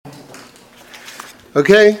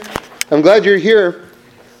Okay, I'm glad you're here.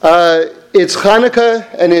 It's Hanukkah,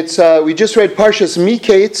 and we just read Parshas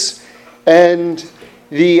Miketz, and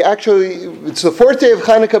it's the fourth day of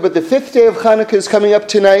Hanukkah, but the fifth day of Hanukkah is coming up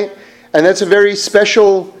tonight, and that's a very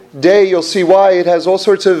special day. You'll see why. It has all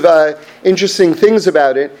sorts of interesting things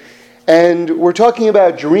about it, and we're talking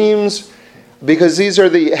about dreams because these are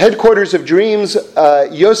the headquarters of dreams.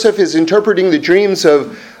 Yosef is interpreting the dreams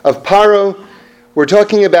of Paro. We're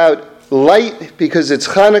talking about light because it's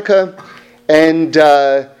Hanukkah, and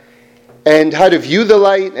how to view the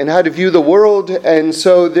light and how to view the world. And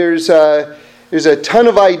so there's a ton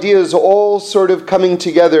of ideas all sort of coming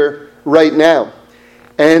together right now.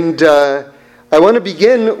 And I want to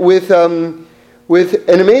begin with an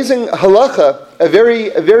amazing halacha, a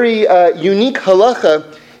very unique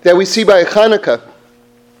halacha that we see by Hanukkah.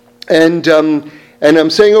 And I'm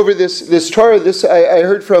saying over this Torah, I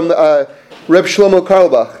heard from Reb Shlomo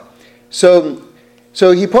Carlebach.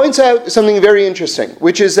 So he points out something very interesting,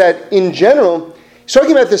 which is that in general, he's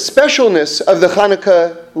talking about the specialness of the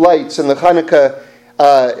Hanukkah lights and the Hanukkah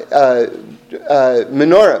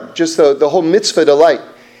menorah, just the whole mitzvah to light.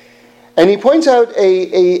 And he points out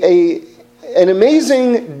an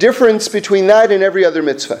amazing difference between that and every other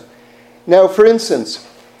mitzvah. Now, for instance,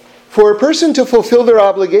 for a person to fulfill their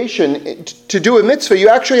obligation to do a mitzvah, you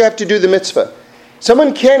actually have to do the mitzvah.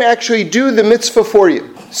 Someone can't actually do the mitzvah for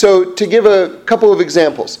you. So to give a couple of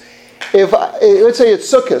examples, let's say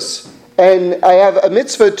it's Sukkot, and I have a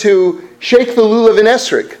mitzvah to shake the lulav and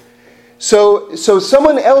esrog. So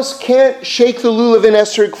someone else can't shake the lulav and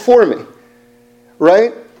esrog for me,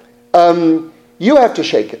 right? You have to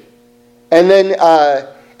shake it. And then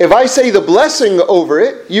if I say the blessing over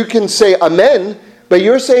it, you can say amen, but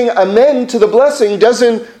you're saying amen to the blessing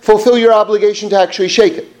doesn't fulfill your obligation to actually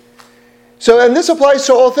shake it. So, and this applies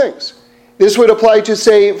to all things. This would apply to,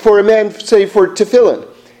 say, for a man, say, for tefillin.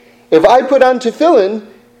 If I put on tefillin,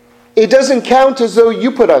 it doesn't count as though you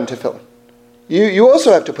put on tefillin. You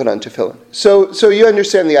also have to put on tefillin. So you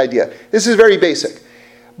understand the idea. This is very basic.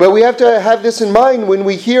 But we have to have this in mind when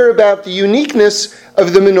we hear about the uniqueness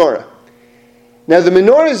of the menorah. Now, the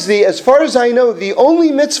menorah is, as far as I know, the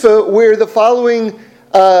only mitzvah where the following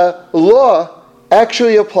law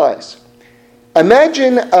actually applies.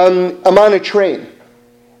 Imagine I'm on a train,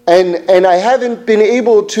 and I haven't been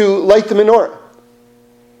able to light the menorah.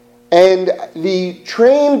 And the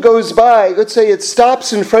train goes by, let's say it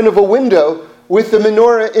stops in front of a window with the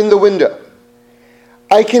menorah in the window.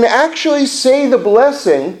 I can actually say the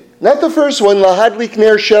blessing, not the first one, Lahadlik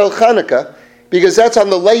Ner Shel Chanukah, because that's on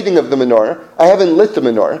the lighting of the menorah. I haven't lit the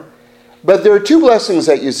menorah. But there are two blessings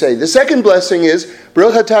that you say. The second blessing is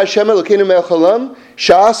Baruch Atah Hashem Elokeinu melech haolam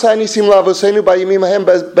she'asa nisim la'avoseinu b'yamim hahem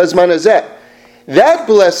b'zman hazeh. That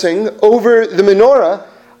blessing over the menorah,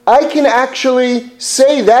 I can actually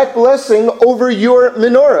say that blessing over your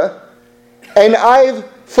menorah, and I've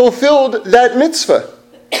fulfilled that mitzvah.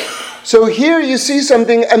 So here you see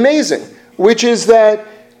something amazing, which is that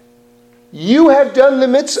you have done the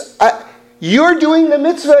mitzvah. You're doing the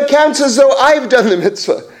mitzvah counts as though I've done the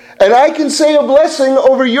mitzvah. And I can say a blessing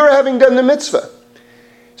over your having done the mitzvah.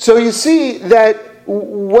 So you see that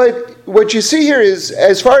what you see here is,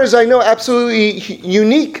 as far as I know, absolutely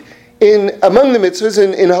unique among the mitzvahs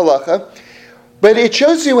in halacha. But it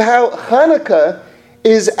shows you how Hanukkah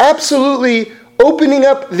is absolutely opening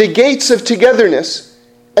up the gates of togetherness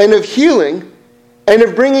and of healing and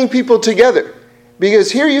of bringing people together.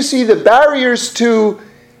 Because here you see the barriers to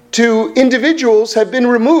individuals have been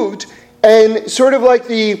removed, and sort of like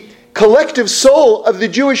the collective soul of the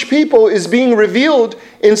Jewish people is being revealed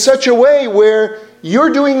in such a way where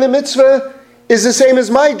you're doing the mitzvah is the same as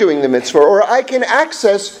my doing the mitzvah, or I can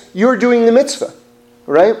access your doing the mitzvah,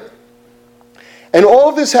 right? And all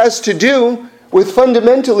of this has to do with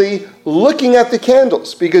fundamentally looking at the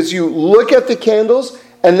candles, because you look at the candles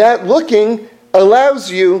and that looking allows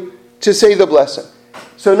you to say the blessing.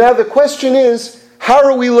 So now the question is, how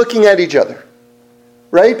are we looking at each other?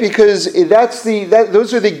 Right? Because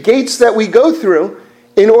those are the gates that we go through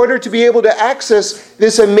in order to be able to access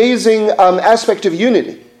this amazing aspect of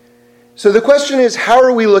unity. So the question is, how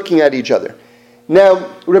are we looking at each other?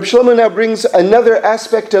 Now, Reb Shlomo now brings another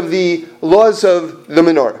aspect of the laws of the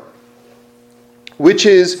menorah, which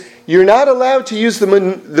is you're not allowed to use the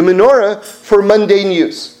menorah for mundane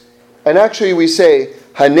use. And actually we say,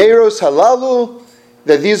 Haneros halalu,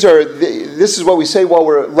 that this is what we say while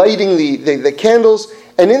we're lighting the candles.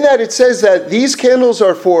 And in that it says that these candles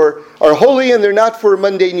are holy and they're not for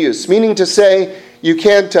mundane use. Meaning to say, you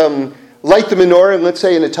can't light the menorah, and let's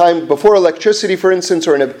say in a time before electricity, for instance,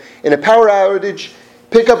 or in a power outage,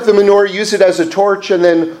 pick up the menorah, use it as a torch, and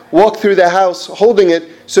then walk through the house holding it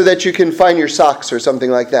so that you can find your socks or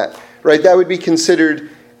something like that, right? That would be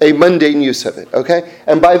considered a mundane use of it, okay?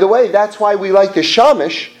 And by the way, that's why we like the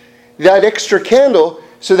shamash, that extra candle,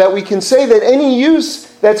 so that we can say that any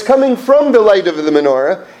use that's coming from the light of the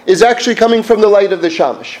menorah is actually coming from the light of the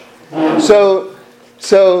shamash. So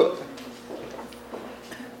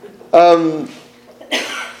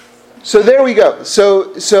there we go.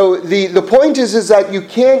 So the point is that you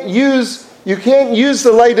can't use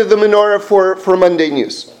the light of the menorah for mundane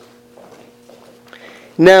use.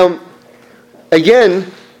 Now,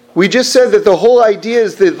 again, we just said that the whole idea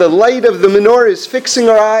is that the light of the menorah is fixing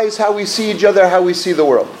our eyes, how we see each other, how we see the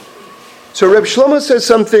world. So Reb Shlomo says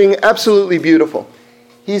something absolutely beautiful.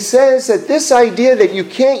 He says that this idea that you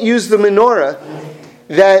can't use the menorah,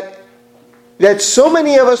 that so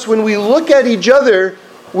many of us, when we look at each other,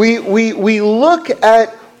 we look at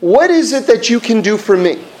what is it that you can do for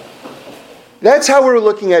me. That's how we're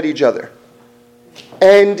looking at each other.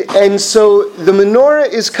 And so the menorah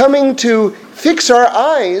is coming to fix our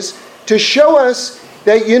eyes to show us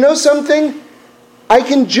that, you know something, I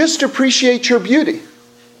can just appreciate your beauty.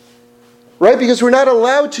 Right? Because we're not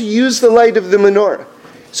allowed to use the light of the menorah.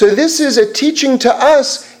 So this is a teaching to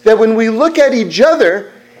us that when we look at each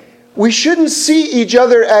other, we shouldn't see each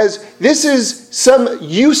other as this is some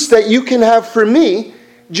use that you can have for me.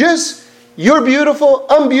 Just, you're beautiful,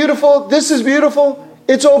 I'm beautiful, this is beautiful.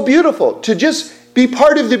 It's all beautiful. To just be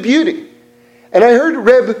part of the beauty. And I heard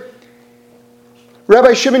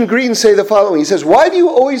Rabbi Shimon Green say the following. He says, why do you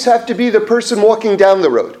always have to be the person walking down the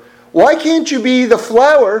road? Why can't you be the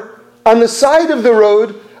flower on the side of the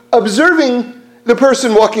road observing the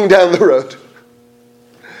person walking down the road?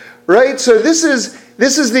 Right? So this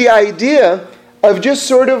is the idea of just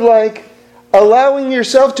sort of like allowing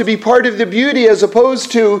yourself to be part of the beauty as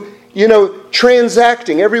opposed to,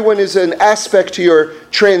 transacting. Everyone is an aspect to your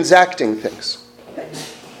transacting things.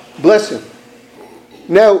 Bless him.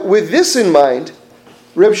 Now, with this in mind,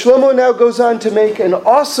 Reb Shlomo now goes on to make an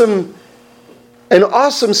awesome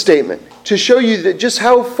statement to show you that just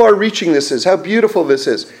how far-reaching this is, how beautiful this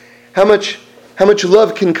is, how much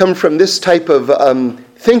love can come from this type of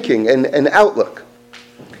thinking and outlook.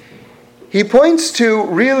 He points to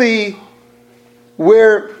really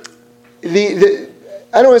where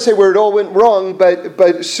I don't want to say where it all went wrong,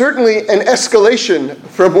 but certainly an escalation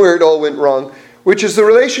from where it all went wrong, which is the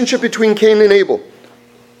relationship between Cain and Abel.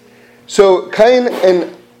 So Cain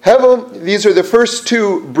and Hevel, these are the first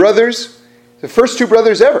two brothers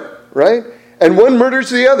ever, right? And one murders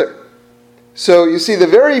the other. So you see the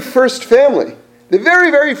very first family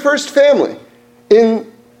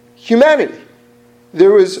in humanity,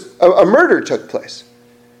 there was a murder took place.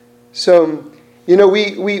 So,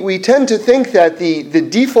 we tend to think that the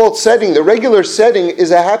default setting, the regular setting,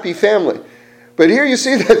 is a happy family. But here you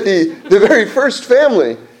see that the very first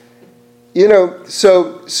family,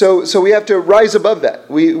 so we have to rise above that.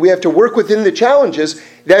 We have to work within the challenges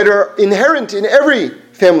that are inherent in every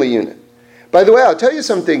family unit. By the way, I'll tell you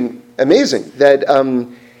something amazing, that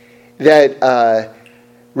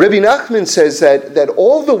Rabbi Nachman says that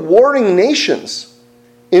all the warring nations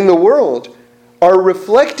in the world are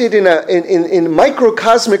reflected in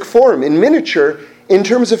microcosmic form, in miniature, in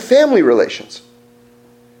terms of family relations.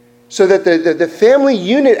 So that the family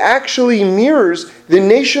unit actually mirrors the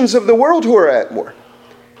nations of the world who are at war.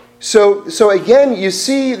 So again, you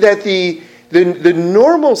see that the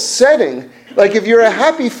normal setting, like if you're a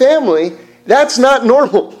happy family, that's not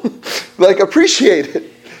normal. Like, appreciate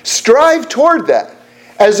it. Strive toward that.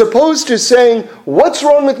 As opposed to saying, what's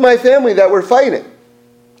wrong with my family that we're fighting?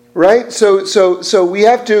 Right? So we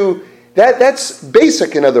have to, that's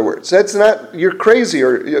basic, in other words. That's not, you're crazy,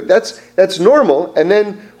 or that's normal, and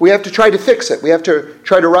then we have to try to fix it. We have to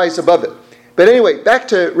try to rise above it. But anyway, back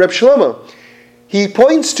to Reb Shlomo. He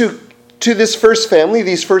points to this first family,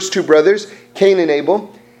 these first two brothers, Cain and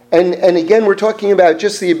Abel, and again, we're talking about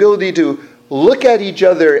just the ability to look at each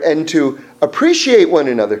other and to appreciate one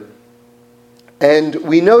another. And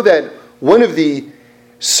we know that one of the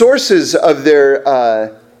sources of their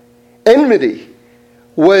enmity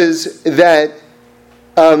was that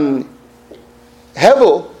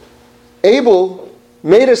Abel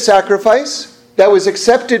made a sacrifice that was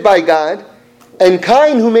accepted by God, and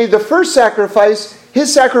Cain, who made the first sacrifice,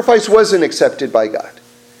 his sacrifice wasn't accepted by God.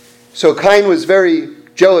 So Cain was very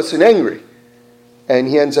jealous and angry, and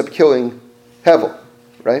he ends up killing Hevel,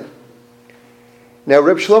 right? Now,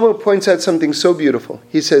 Reb Shlomo points out something so beautiful.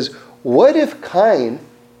 He says, what if Cain,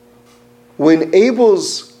 when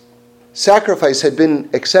Abel's sacrifice had been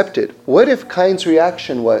accepted, what if Cain's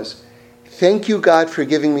reaction was, thank you, God, for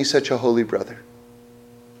giving me such a holy brother?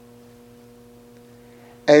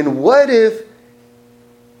 And what if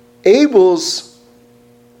Abel's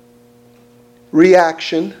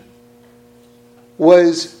reaction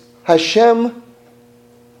was, Hashem,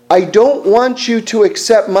 I don't want you to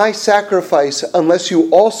accept my sacrifice unless you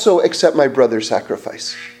also accept my brother's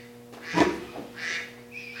sacrifice.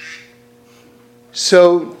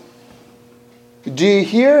 So, do you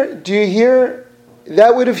hear?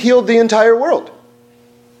 That would have healed the entire world.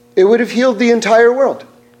 It would have healed the entire world.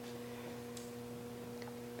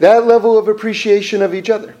 That level of appreciation of each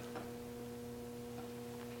other.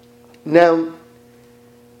 Now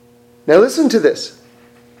listen to this.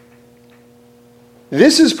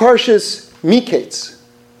 This is Parshas Miketz.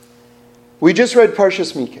 We just read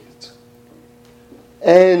Parshas Miketz.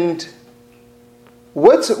 And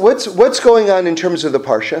what's going on in terms of the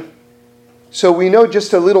Parsha? So we know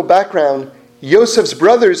just a little background. Yosef's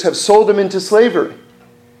brothers have sold him into slavery.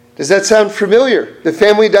 Does that sound familiar? The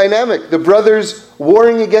family dynamic, the brothers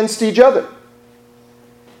warring against each other.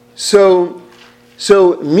 So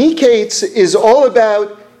Miketz is all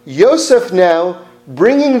about Yosef now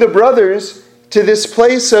bringing the brothers to this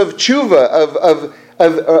place of tshuva,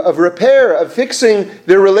 of repair, of fixing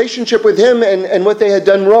their relationship with him and what they had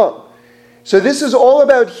done wrong. So this is all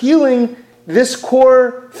about healing this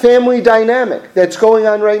core family dynamic that's going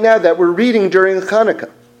on right now that we're reading during Hanukkah.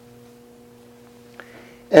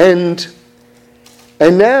 And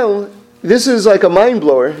now this is like a mind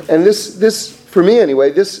blower, and this for me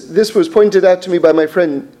anyway, this was pointed out to me by my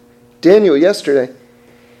friend Daniel yesterday.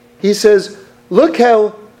 He says, look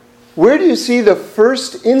where do you see the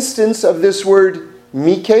first instance of this word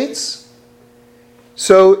miketz?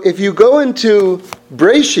 So if you go into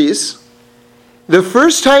Breshis, the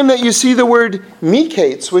first time that you see the word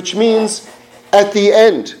miketz, which means at the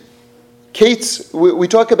end, kates, we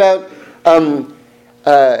talk about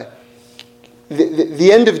the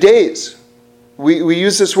end of days. We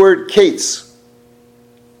use this word kates.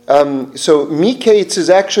 So miketz is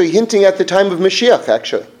actually hinting at the time of Mashiach,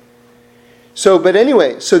 actually. But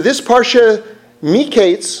anyway, so this Parsha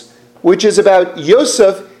Miketz, which is about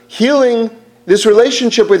Yosef healing this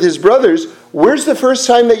relationship with his brothers, where's the first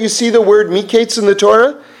time that you see the word Miketz in the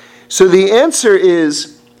Torah? So the answer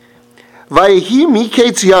is, Vayehi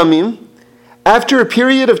Miketz Yamim, after a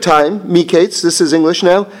period of time, Miketz, this is English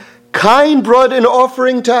now, Cain brought an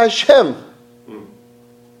offering to Hashem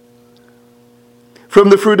from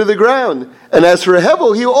the fruit of the ground. And as for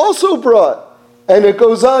Hevel, he also brought. And it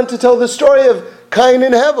goes on to tell the story of Cain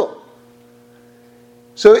and Hevel.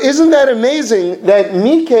 So isn't that amazing that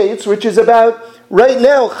Miketz, which is about right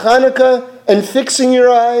now Hanukkah and fixing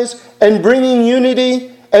your eyes and bringing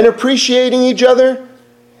unity and appreciating each other,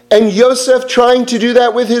 and Yosef trying to do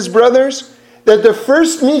that with his brothers, that the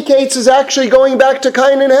first Miketz is actually going back to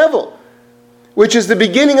Cain and Hevel, which is the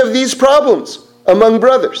beginning of these problems among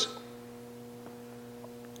brothers.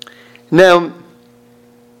 Now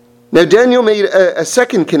Daniel made a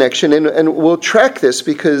second connection, and we'll track this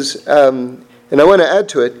because, and I want to add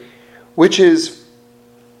to it, which is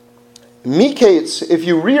Miketz. If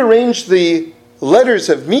you rearrange the letters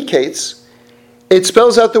of Miketz, it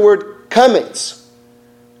spells out the word kametz.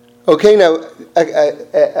 Okay, now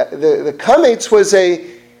the kametz was a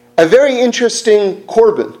very interesting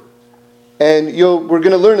korban, and we're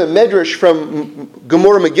going to learn a medrash from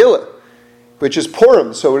Gemara Megillah, which is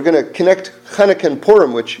Purim. So we're going to connect Hanukkah and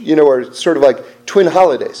Purim, which, are sort of like twin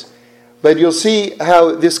holidays. But you'll see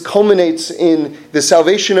how this culminates in the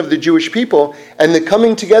salvation of the Jewish people and the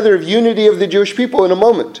coming together of unity of the Jewish people in a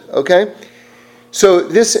moment. Okay? So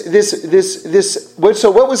what was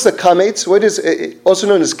the kametz? What is also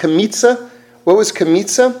known as kamitza? What was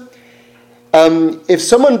kamitza? If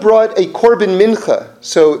someone brought a korban mincha,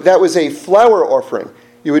 so that was a flour offering,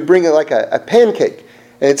 you would bring like a pancake.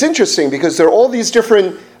 And it's interesting because there are all these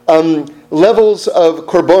different levels of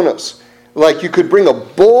korbanos. Like you could bring a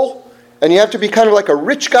bull, and you have to be kind of like a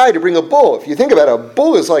rich guy to bring a bull. If you think about it, a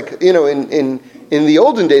bull is like, in the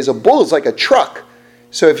olden days, a bull is like a truck.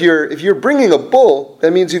 So if you're bringing a bull,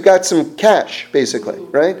 that means you've got some cash, basically,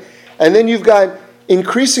 right? And then you've got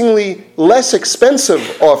increasingly less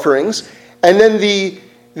expensive offerings, and then the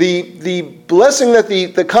blessing that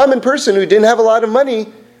the common person who didn't have a lot of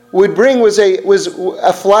money would bring was a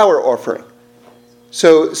flour offering.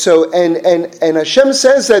 So Hashem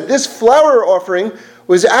says that this flour offering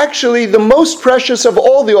was actually the most precious of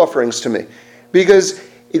all the offerings to me, because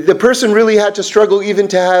the person really had to struggle even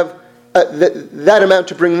to have that amount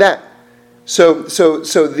to bring that. So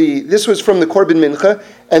this was from the Korban Mincha,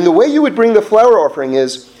 and the way you would bring the flour offering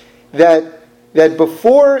is that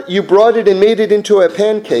before you brought it and made it into a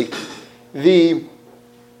pancake, the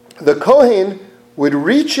Kohen would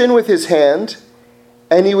reach in with his hand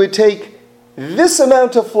and he would take this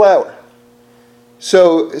amount of flour.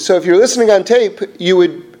 So if you're listening on tape, you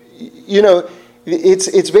would,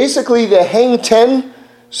 it's basically the hang 10,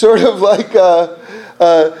 sort of like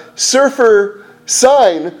a surfer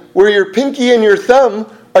sign where your pinky and your thumb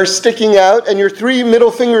are sticking out and your 3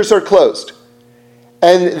 middle fingers are closed.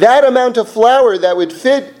 And that amount of flour that would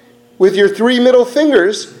fit with your 3 middle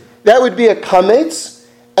fingers, that would be a kametz,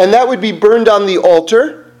 and that would be burned on the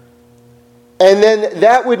altar. And then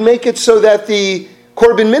that would make it so that the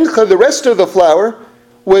korban mincha, the rest of the flour,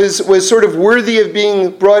 was sort of worthy of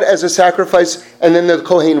being brought as a sacrifice, and then the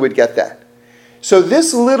Kohen would get that. So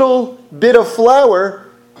this little bit of flour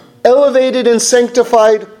elevated and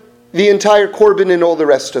sanctified the entire korban and all the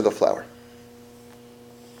rest of the flour.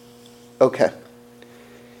 Okay.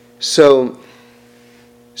 So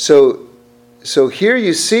here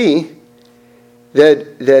you see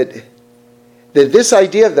that this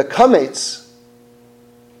idea of the kametz,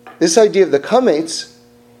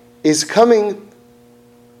 is coming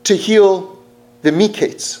to heal the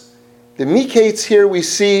miketz. The miketz here we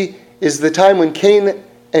see is the time when Cain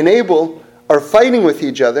and Abel are fighting with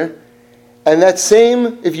each other, and that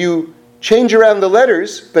same, if you change around the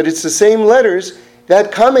letters, but it's the same letters,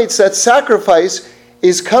 that kametz, that sacrifice,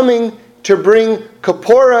 is coming to bring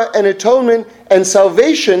kapora and atonement and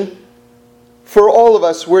salvation for all of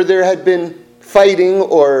us where there had been fighting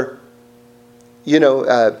or,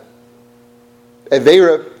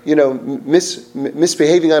 Avera,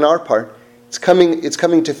 misbehaving on our part. It's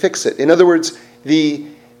coming to fix it. In other words, the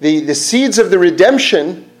seeds of the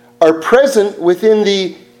redemption are present within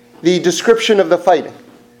the description of the fighting.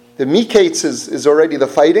 The miketz is already the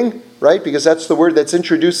fighting, right? Because that's the word that's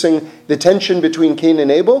introducing the tension between Cain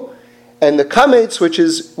and Abel. And the kametz, which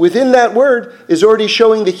is within that word, is already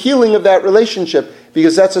showing the healing of that relationship,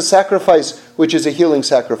 because that's a sacrifice which is a healing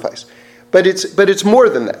sacrifice. But it's more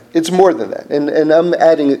than that. It's more than that. And I'm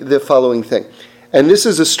adding the following thing. And this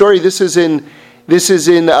is a story. This is in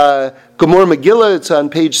Gemara Megillah. It's on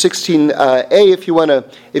page 16a if you want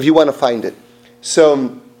to find it.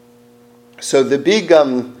 So the big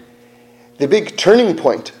turning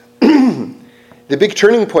point, the big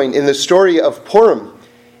turning point in the story of Purim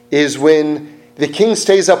is when the king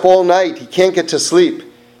stays up all night. He can't get to sleep.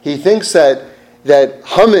 He thinks that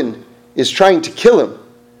Haman is trying to kill him.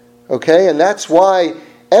 Okay, and that's why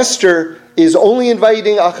Esther is only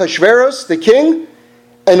inviting Achashverosh, the king,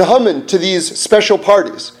 and Haman to these special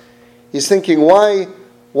parties. He's thinking, why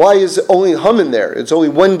is only Haman there? It's only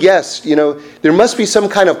one guest. There must be some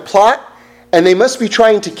kind of plot, and they must be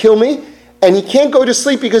trying to kill me. And he can't go to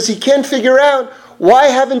sleep because he can't figure out, why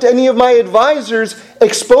haven't any of my advisors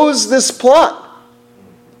exposed this plot?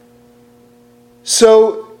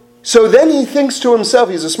 So then he thinks to himself,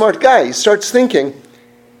 he's a smart guy, he starts thinking,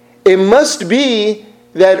 it must be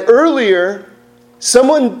that earlier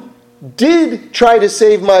someone did try to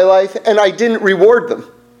save my life and I didn't reward them.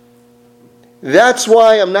 That's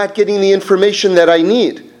why I'm not getting the information that I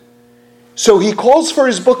need. So he calls for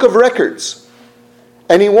his book of records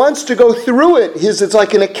and he wants to go through it. It's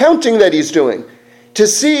like an accounting that he's doing to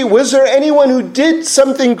see, was there anyone who did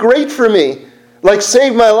something great for me, like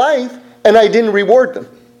save my life, and I didn't reward them?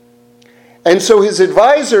 And so his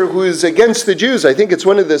advisor, who is against the Jews, I think it's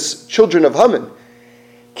one of the children of Haman,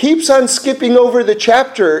 keeps on skipping over the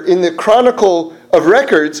chapter in the Chronicle of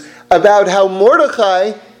Records about how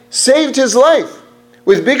Mordechai saved his life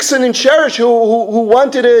with Bigsan and Sheresh, who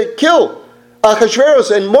wanted to kill Achashverosh,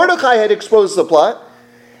 and Mordechai had exposed the plot.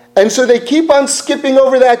 And so they keep on skipping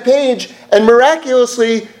over that page, and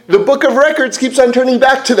miraculously, the book of records keeps on turning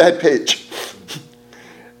back to that page.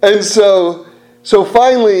 And so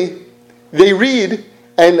finally, they read,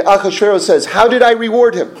 and Achashverosh says, how did I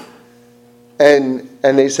reward him? And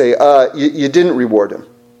they say, you didn't reward him.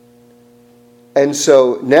 And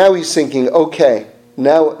so now he's thinking, okay,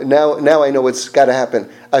 now I know what's got to happen.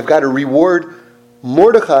 I've got to reward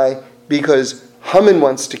Mordechai because Haman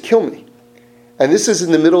wants to kill me. And this is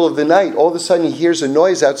in the middle of the night. All of a sudden he hears a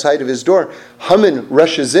noise outside of his door. Haman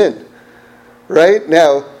rushes in. Right?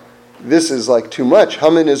 Now, this is like too much.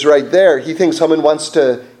 Haman is right there. He thinks Haman wants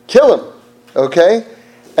to kill him. Okay?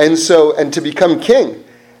 And to become king.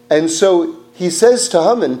 And so he says to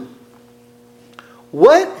Haman,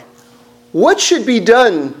 what should be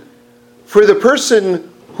done for the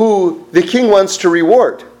person who the king wants to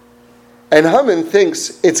reward? And Haman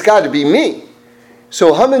thinks, it's got to be me.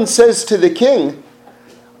 So Haman says to the king,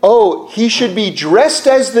 he should be dressed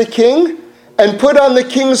as the king and put on the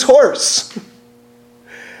king's horse.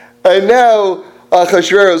 And now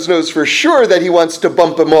Achashverosh knows for sure that he wants to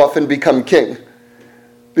bump him off and become king.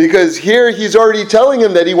 Because here he's already telling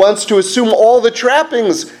him that he wants to assume all the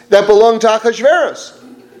trappings that belong to Achashverosh.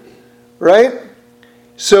 Right?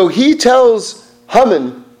 So he tells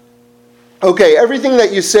Haman, okay, everything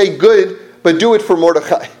that you say, good, but do it for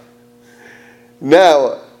Mordechai.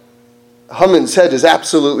 Now, Haman's head is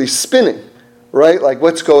absolutely spinning, right? Like,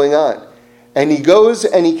 what's going on? And he goes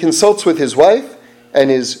and he consults with his wife and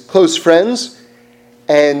his close friends,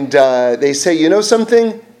 and they say, you know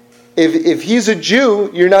something? If he's a Jew,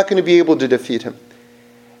 you're not going to be able to defeat him.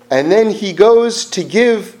 And then he goes to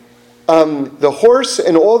give the horse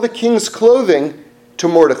and all the king's clothing to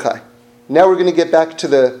Mordechai. Now we're going to get back to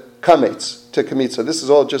the kametz, to kamitza. This is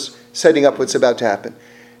all just setting up what's about to happen.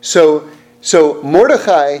 So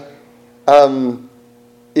Mordechai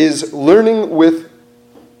is learning with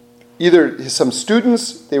either some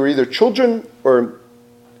students, they were either children or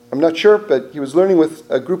I'm not sure, but he was learning with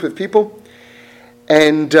a group of people.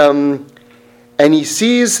 And he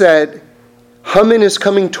sees that Haman is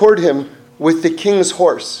coming toward him with the king's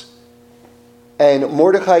horse. And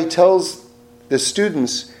Mordechai tells the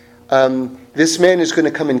students, this man is going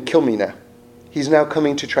to come and kill me now. He's now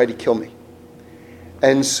coming to try to kill me.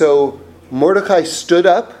 And so Mordechai stood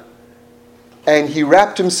up and he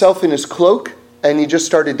wrapped himself in his cloak and he just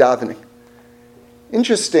started davening.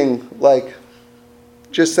 Interesting,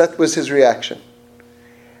 just that was his reaction.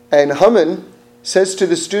 And Haman says to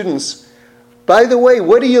the students, by the way,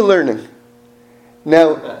 what are you learning?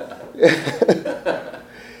 Now,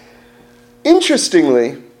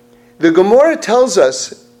 interestingly, the Gemara tells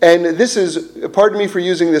us, and this is, pardon me for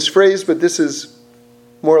using this phrase, but this is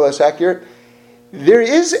more or less accurate, there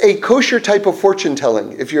is a kosher type of fortune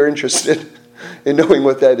telling, if you're interested in knowing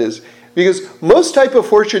what that is. Because most type of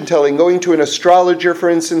fortune telling, going to an astrologer, for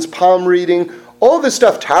instance, palm reading, all this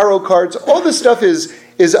stuff, tarot cards, all this stuff is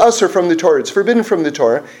usher from the Torah. It's forbidden from the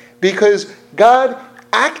Torah because God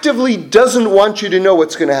actively doesn't want you to know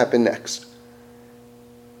what's going to happen next.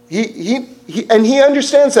 He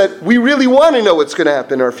understands that we really want to know what's going to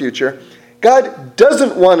happen in our future. God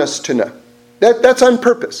doesn't want us to know. That's on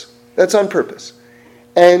purpose. That's on purpose.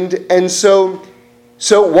 And so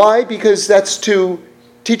why? Because that's to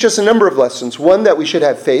teach us a number of lessons. One, that we should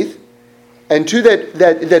have faith. And two,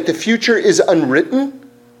 that the future is unwritten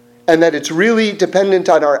and that it's really dependent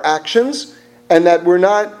on our actions and that we're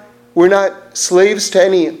not slaves to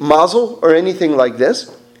any mazel or anything like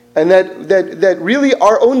this. And that really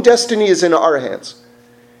our own destiny is in our hands.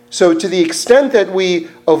 So to the extent that we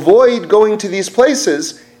avoid going to these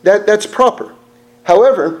places, that's proper.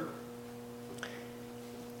 However,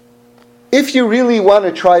 if you really want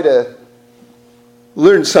to try to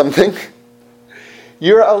learn something,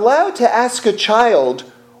 you're allowed to ask a child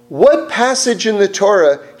what passage in the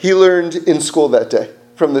Torah he learned in school that day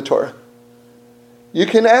from the Torah. You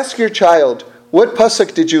can ask your child, what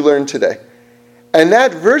pasuk did you learn today? And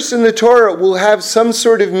that verse in the Torah will have some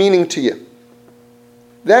sort of meaning to you.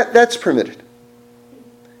 That's permitted.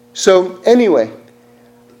 So anyway,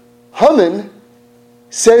 Haman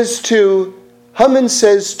says to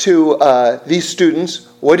these students,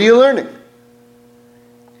 what are you learning?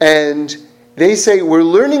 And they say, we're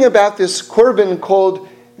learning about this korban called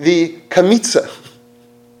the kamitza,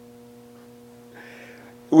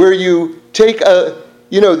 where you take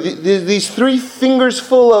these 3 fingers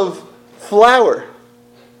full of flour,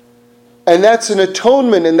 and that's an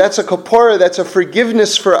atonement, and that's a kapara, that's a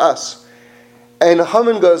forgiveness for us. And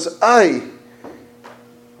Haman goes,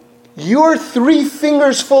 your 3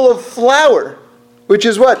 fingers full of flour, which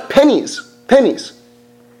is what? Pennies,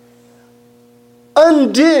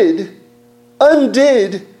 undid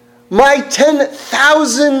my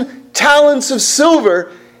 10,000 talents of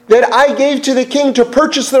silver that I gave to the king to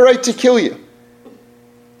purchase the right to kill you.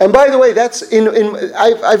 And by the way, that's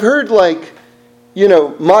I've heard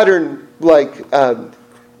modern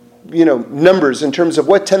numbers in terms of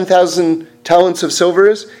what 10,000 talents of silver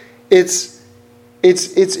is. It's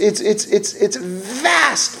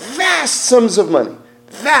vast sums of money,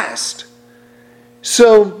 vast.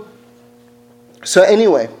 So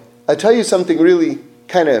anyway, I'll tell you something really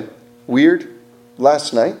kind of weird.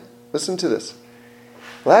 Last night, listen to this.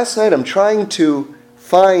 Last night I'm trying to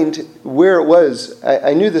find where it was.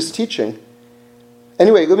 I knew this teaching.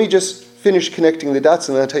 Anyway, let me just finish connecting the dots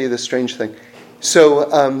and then I'll tell you this strange thing.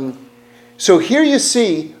 So here you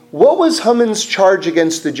see, what was Haman's charge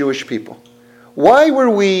against the Jewish people? Why were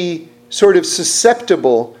we sort of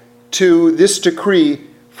susceptible to this decree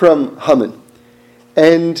from Haman?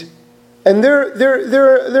 And there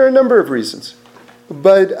are a number of reasons.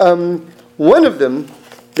 But one of them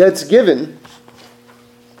that's given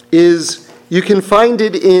is, you can find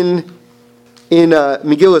it in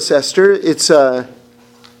Megillas Esther. It's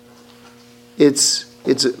It's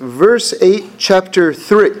verse 8, chapter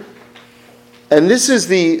 3. And this is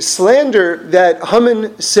the slander that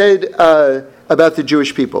Haman said about the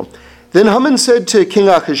Jewish people. Then Haman said to King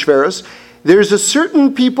Ahasuerus, "There's a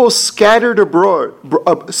certain people scattered abroad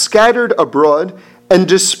and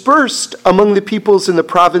dispersed among the peoples in the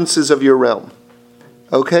provinces of your realm."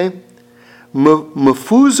 Okay?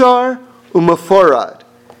 Mufuzar umaforad.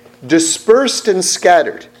 Dispersed and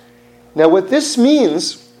scattered. Now what this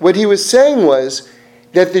means, what he was saying was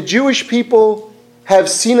that the Jewish people have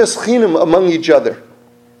sinas chinam among each other,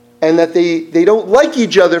 and that they don't like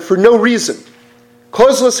each other for no reason.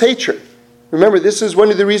 Causeless hatred. Remember, this is one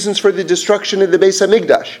of the reasons for the destruction of the Beis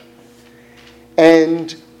HaMikdash.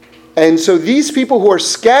 And so these people who are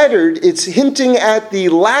scattered, it's hinting at the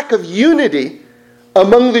lack of unity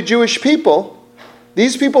among the Jewish people.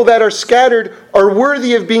 These people that are scattered are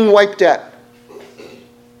worthy of being wiped out.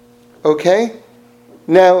 Okay?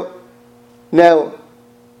 Now,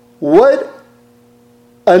 what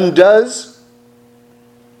undoes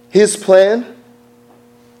his plan?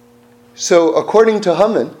 So, according to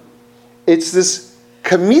Haman, it's this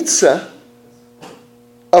kamitza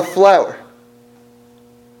of flour.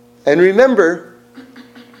 And remember,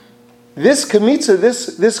 this kamitza,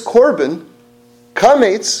 this korban,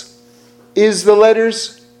 kametz, is the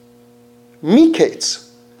letters miketz.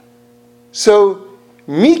 So,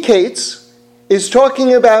 miketz is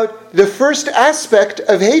talking about the first aspect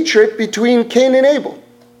of hatred between Cain and Abel.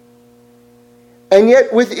 And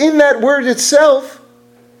yet within that word itself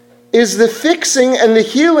is the fixing and the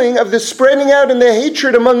healing of the spreading out and the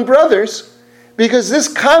hatred among brothers, because this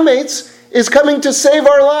kametz is coming to save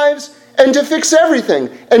our lives and to fix everything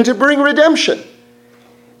and to bring redemption.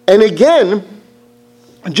 And again,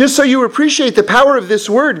 just so you appreciate the power of this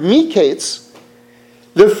word, miketz,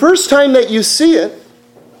 the first time that you see it,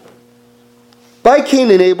 by Cain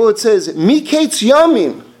and Abel, it says, miketz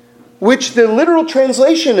yamim, which the literal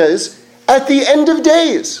translation is, at the end of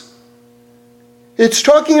days. It's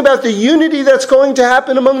talking about the unity that's going to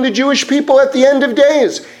happen among the Jewish people at the end of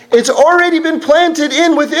days. It's already been planted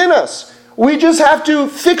within us. We just have to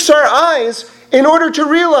fix our eyes in order to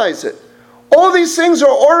realize it. All these things are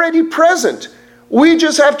already present. We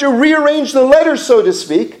just have to rearrange the letters, so to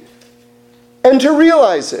speak, and to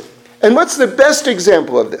realize it. And what's the best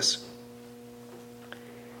example of this?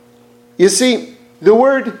 You see, the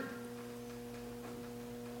word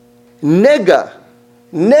nega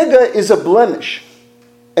is a blemish.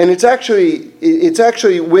 And it's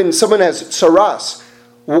actually when someone has saras.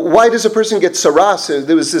 Why does a person get saras?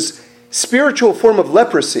 There was this spiritual form of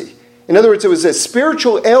leprosy. In other words, it was a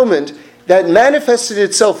spiritual ailment that manifested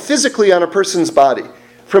itself physically on a person's body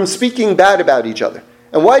from speaking bad about each other.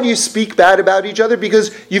 And why do you speak bad about each other?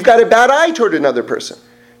 Because you've got a bad eye toward another person.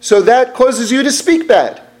 So that causes you to speak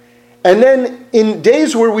bad. And then in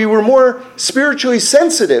days where we were more spiritually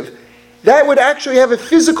sensitive, that would actually have a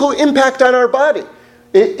physical impact on our body.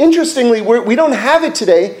 Interestingly, we don't have it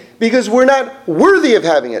today because we're not worthy of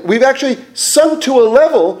having it. We've actually sunk to a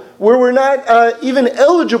level where we're not even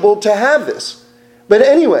eligible to have this. But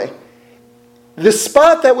anyway, the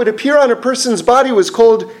spot that would appear on a person's body was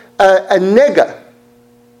called a nega.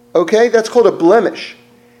 Okay, that's called a blemish.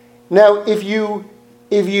 Now, if you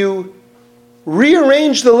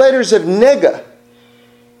rearrange the letters of nega,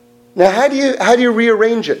 now how do you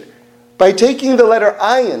rearrange it? By taking the letter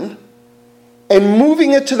ayin and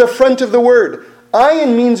moving it to the front of the word.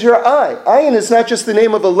 Ayin means your eye. Ayin is not just the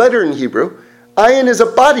name of a letter in Hebrew. Ayin is a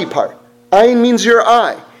body part. Ayin means your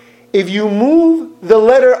eye. If you move the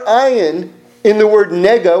letter ayin in the word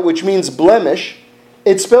nega, which means blemish,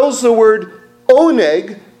 it spells the word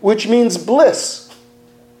oneg, which means bliss.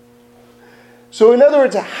 So in other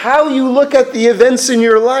words, how you look at the events in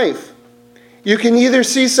your life, you can either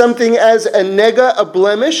see something as a nega, a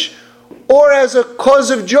blemish, or as a cause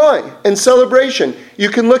of joy and celebration. You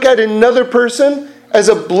can look at another person as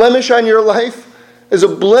a blemish on your life, as a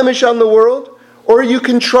blemish on the world, or you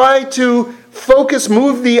can try to focus,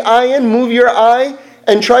 move your eye,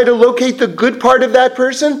 and try to locate the good part of that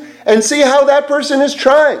person and see how that person is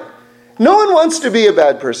trying. No one wants to be a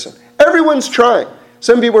bad person. Everyone's trying.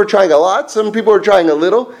 Some people are trying a lot, some people are trying a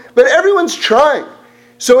little, but everyone's trying.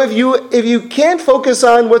 So if you can't focus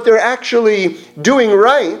on what they're actually doing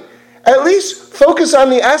right, at least focus on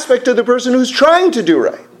the aspect of the person who's trying to do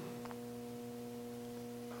right.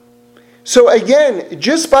 So again,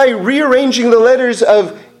 just by rearranging the letters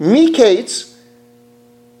of miketz,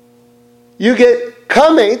 you get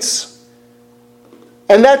kametz,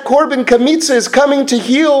 and that korban kamitza is coming to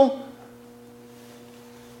heal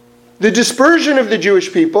the dispersion of the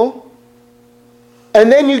Jewish people,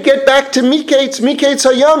 and then you get back to miketz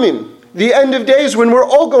hayamim, the end of days when we're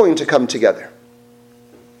all going to come together.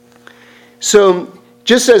 So,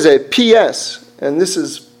 just as a PS, and this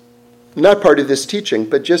is not part of this teaching,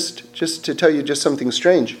 but just to tell you just something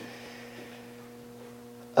strange.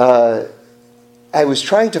 I was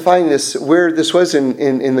trying to find this, where this was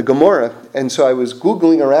in the Gemara, and so I was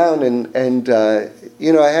Googling around, and I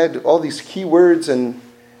had all these keywords, and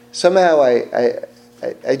somehow I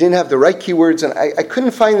didn't have the right keywords, and I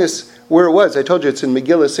couldn't find this where it was. I told you it's in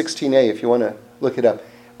Megillah 16a if you want to look it up.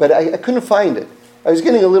 But I couldn't find it. I was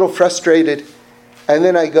getting a little frustrated, and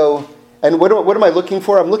then I go, and what am I looking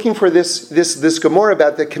for? I'm looking for this Gemara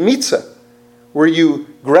about the Kemitza, where you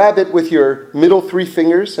grab it with your middle three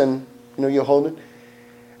fingers, and you hold it.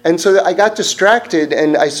 And so I got distracted,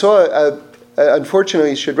 and I saw,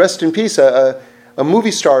 unfortunately, he should rest in peace, a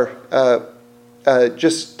movie star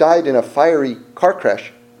just died in a fiery car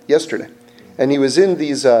crash yesterday. And he was in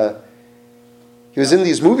these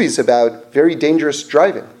movies about very dangerous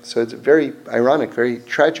driving. So it's very ironic, very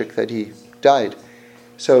tragic that he died.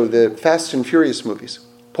 So the Fast and Furious movies.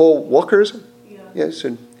 Paul Walker, is it? Yeah,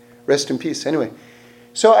 so rest in peace. Anyway,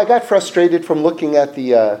 so I got frustrated from looking at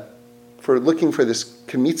looking for this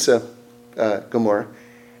Kemitza Gemara,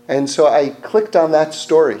 and so I clicked on that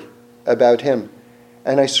story about him,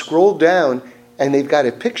 and I scrolled down, and they've got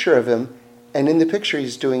a picture of him, and in the picture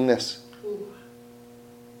he's doing this.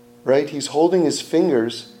 Right? He's holding his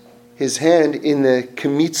fingers, his hand in the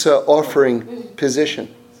Kemitza offering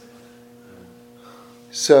position.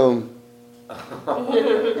 So,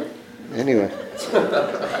 anyway.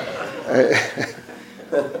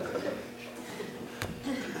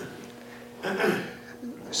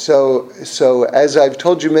 So as I've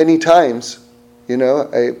told you many times,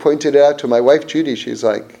 I pointed it out to my wife Judy. She's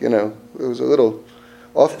like, it was a little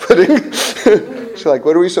off-putting. She's like,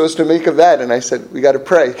 what are we supposed to make of that? And I said, we got to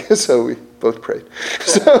pray. So we both prayed.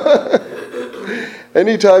 So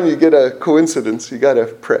anytime you get a coincidence, you got to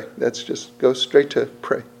pray. That's just go straight to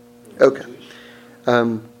pray. Okay.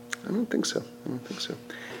 I don't think so.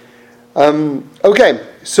 Okay.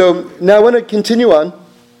 So now I want to continue on.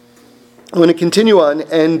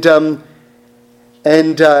 And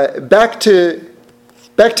back to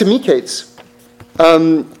Mikates.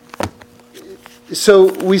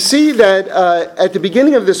 So we see that at the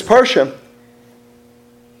beginning of this parsha,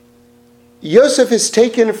 Yosef is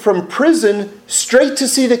taken from prison straight to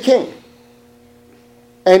see the king.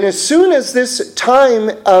 And as soon as this time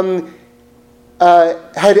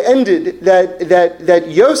had ended, that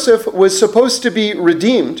Yosef was supposed to be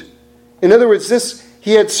redeemed, in other words,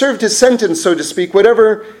 he had served his sentence, so to speak,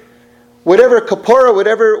 whatever kapara,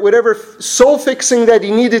 whatever soul fixing that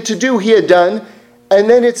he needed to do, he had done. And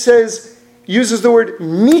then it uses the word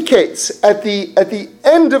mikates at the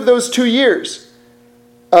end of those 2 years.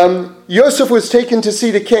 Yosef was taken to see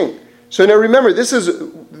the king. So now remember, this is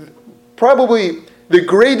probably the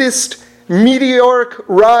greatest meteoric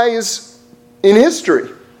rise in history.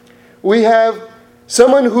 We have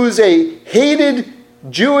someone who's a hated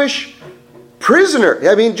Jewish prisoner.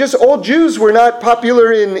 I mean, just all Jews were not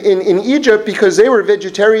popular in Egypt because they were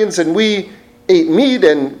vegetarians and we ate meat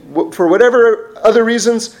and for whatever other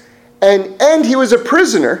reasons. And he was a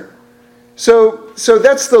prisoner. So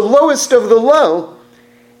that's the lowest of the low.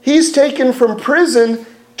 He's taken from prison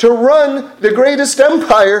to run the greatest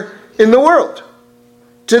empire in the world.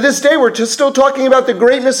 To this day, we're still talking about the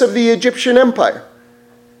greatness of the Egyptian empire.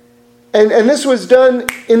 And this was done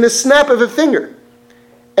in the snap of a finger.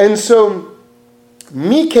 And so,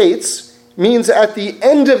 Mikates means at the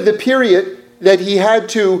end of the period that he had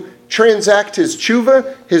to transact his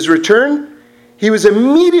tshuva, his return, he was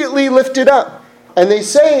immediately lifted up. And they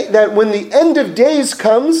say that when the end of days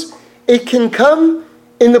comes, it can come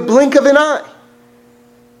in the blink of an eye.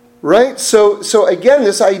 Right? So again,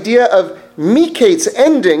 this idea of Mikates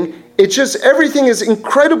ending, it's just everything is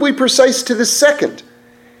incredibly precise to the second.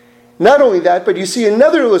 Not only that, but you see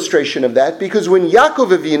another illustration of that, because when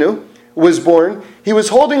Yaakov Avinu was born, he was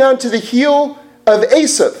holding on to the heel of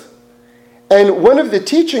Esav. And one of the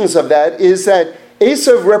teachings of that is that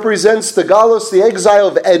Esav represents the Galus, the exile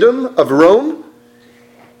of Edom, of Rome.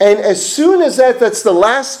 And as soon as that's the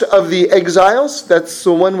last of the exiles, that's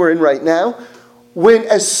the one we're in right now,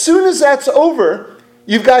 as soon as that's over,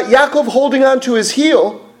 you've got Yaakov holding on to his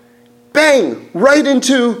heel, bang, right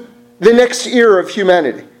into the next era of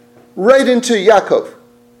humanity. Right into Yaakov,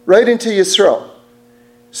 right into Yisrael.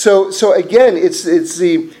 So again, it's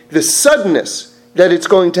the suddenness that it's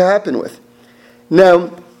going to happen with.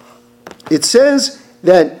 Now, it says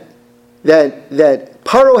that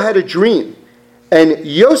Paro had a dream, and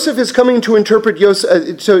Yosef is coming to interpret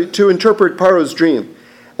Paro's dream.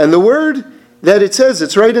 And the word that it says,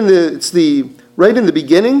 it's right in the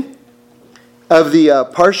beginning of the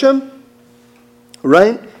Parsha,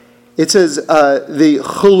 right? It says the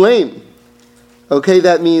Chulem, okay,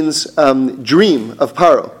 that means dream of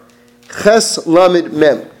Paro. Ches Lamed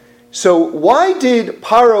Mem. So why did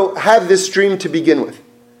Paro have this dream to begin with?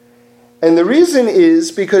 And the reason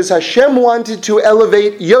is because Hashem wanted to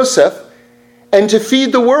elevate Yosef and to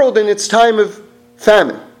feed the world in its time of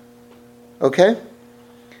famine. Okay?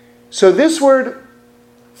 So this word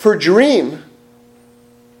for dream,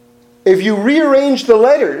 if you rearrange the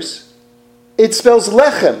letters, it spells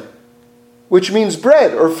lechem, which means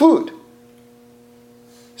bread or food.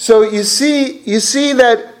 So you see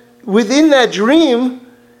that within that dream,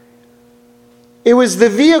 it was the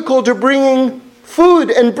vehicle to bringing food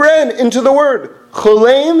and bread into the word.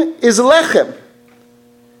 Chulem is lechem.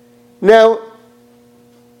 Now,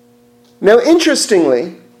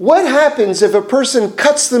 interestingly, what happens if a person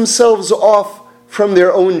cuts themselves off from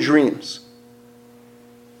their own dreams?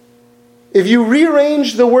 If you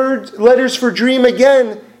rearrange the letters for dream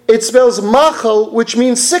again, it spells machal, which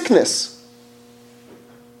means sickness.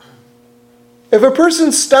 If a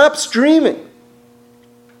person stops dreaming,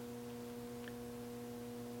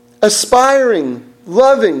 aspiring,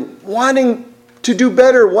 loving, wanting to do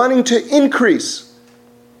better, wanting to increase,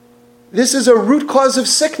 this is a root cause of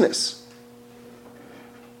sickness.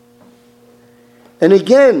 And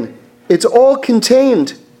again, it's all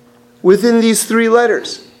contained within these three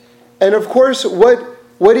letters. And of course,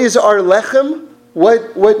 what is our lechem?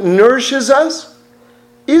 What nourishes us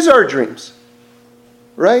is our dreams.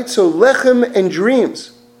 Right? So lechem and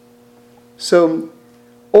dreams. So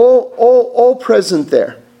all present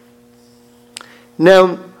there.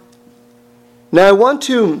 Now I want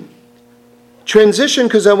to transition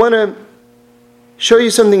because I want to show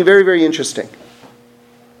you something very, very interesting.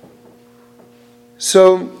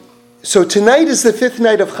 So tonight is the fifth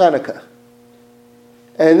night of Hanukkah.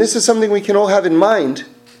 And this is something we can all have in mind,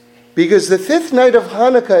 because the fifth night of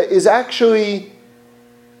Hanukkah is actually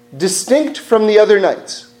distinct from the other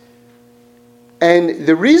nights. And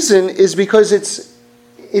the reason is because it's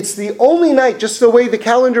the only night, just the way the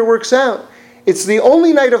calendar works out, it's the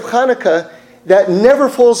only night of Hanukkah that never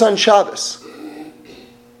falls on Shabbos.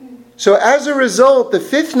 So as a result, the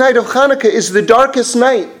fifth night of Hanukkah is the darkest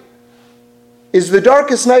night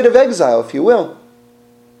of exile, if you will.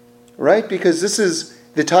 Right? Because this is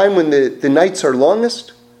the time when the nights are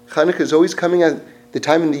longest. Hanukkah is always coming at the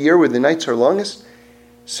time in the year where the nights are longest.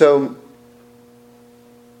 So,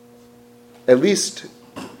 at least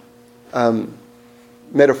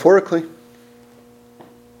metaphorically,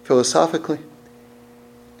 philosophically.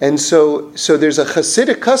 And so there's a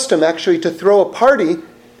Hasidic custom actually to throw a party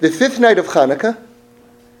the fifth night of Hanukkah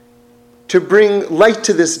to bring light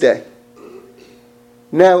to this day.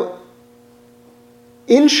 Now,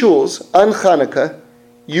 in shuls on Hanukkah,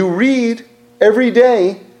 you read every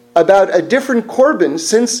day about a different korban.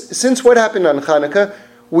 Since what happened on Hanukkah,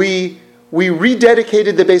 we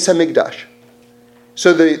rededicated the Beis Hamikdash.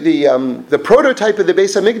 So the prototype of the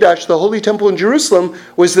Beis Hamikdash, the Holy Temple in Jerusalem,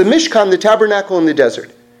 was the Mishkan, the tabernacle in the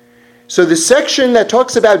desert. So the section that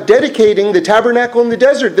talks about dedicating the tabernacle in the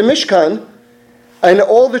desert, the Mishkan, and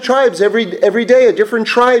all the tribes, every day a different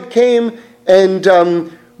tribe came and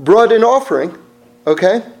brought an offering,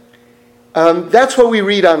 okay? That's what we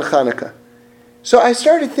read on Hanukkah. So I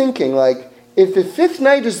started thinking, if the fifth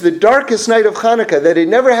night is the darkest night of Hanukkah, that it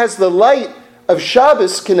never has the light of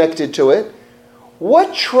Shabbos connected to it,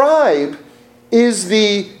 what tribe is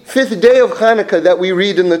the fifth day of Hanukkah that we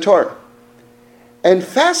read in the Torah? And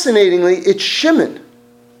fascinatingly, it's Shimon.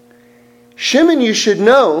 Shimon, you should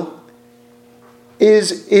know,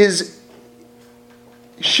 is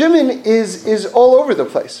all over the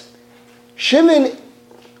place. Shimon,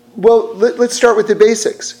 well, let's start with the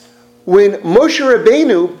basics. When Moshe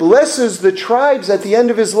Rabbeinu blesses the tribes at the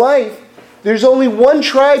end of his life, there's only one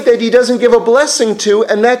tribe that he doesn't give a blessing to,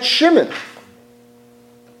 and that's Shimon.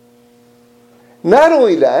 Not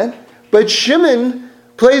only that, but Shimon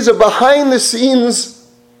plays a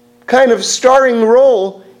behind-the-scenes kind of starring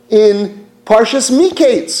role in Parshas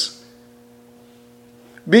Miketz.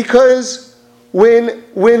 Because when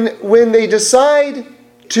they decide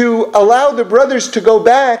to allow the brothers to go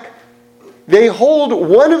back, they hold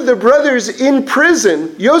one of the brothers in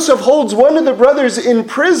prison. Yosef holds one of the brothers in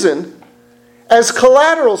prison as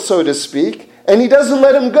collateral, so to speak, and he doesn't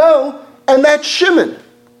let him go, and that's Shimon.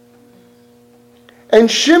 And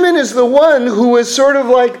Shimon is the one who was sort of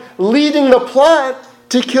leading the plot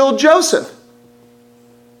to kill Joseph.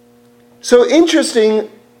 So interesting,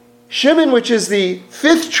 Shimon, which is the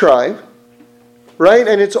fifth tribe, right?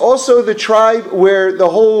 And it's also the tribe where the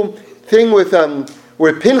whole thing with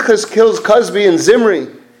where Pinchas kills Cosby and Zimri.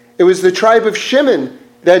 It was the tribe of Shimon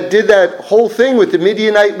that did that whole thing with the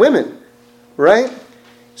Midianite women, right?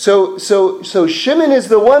 So Shimon is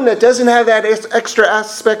the one that doesn't have that extra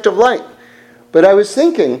aspect of light. But I was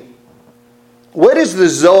thinking, what is the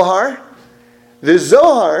Zohar? The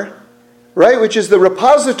Zohar, right, which is the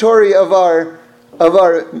repository of our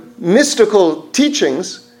mystical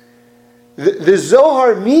teachings, the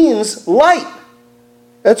Zohar means light.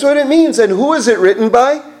 That's what it means. And who is it written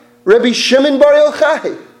by? Rabbi Shimon Bar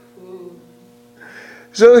Yochai.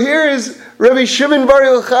 So here is Rabbi Shimon Bar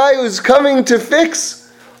Yochai who's coming to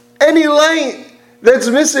fix any light that's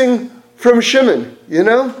missing from Shimon,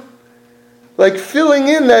 like filling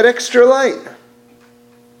in that extra light.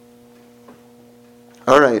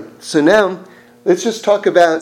 All right, so now let's just talk about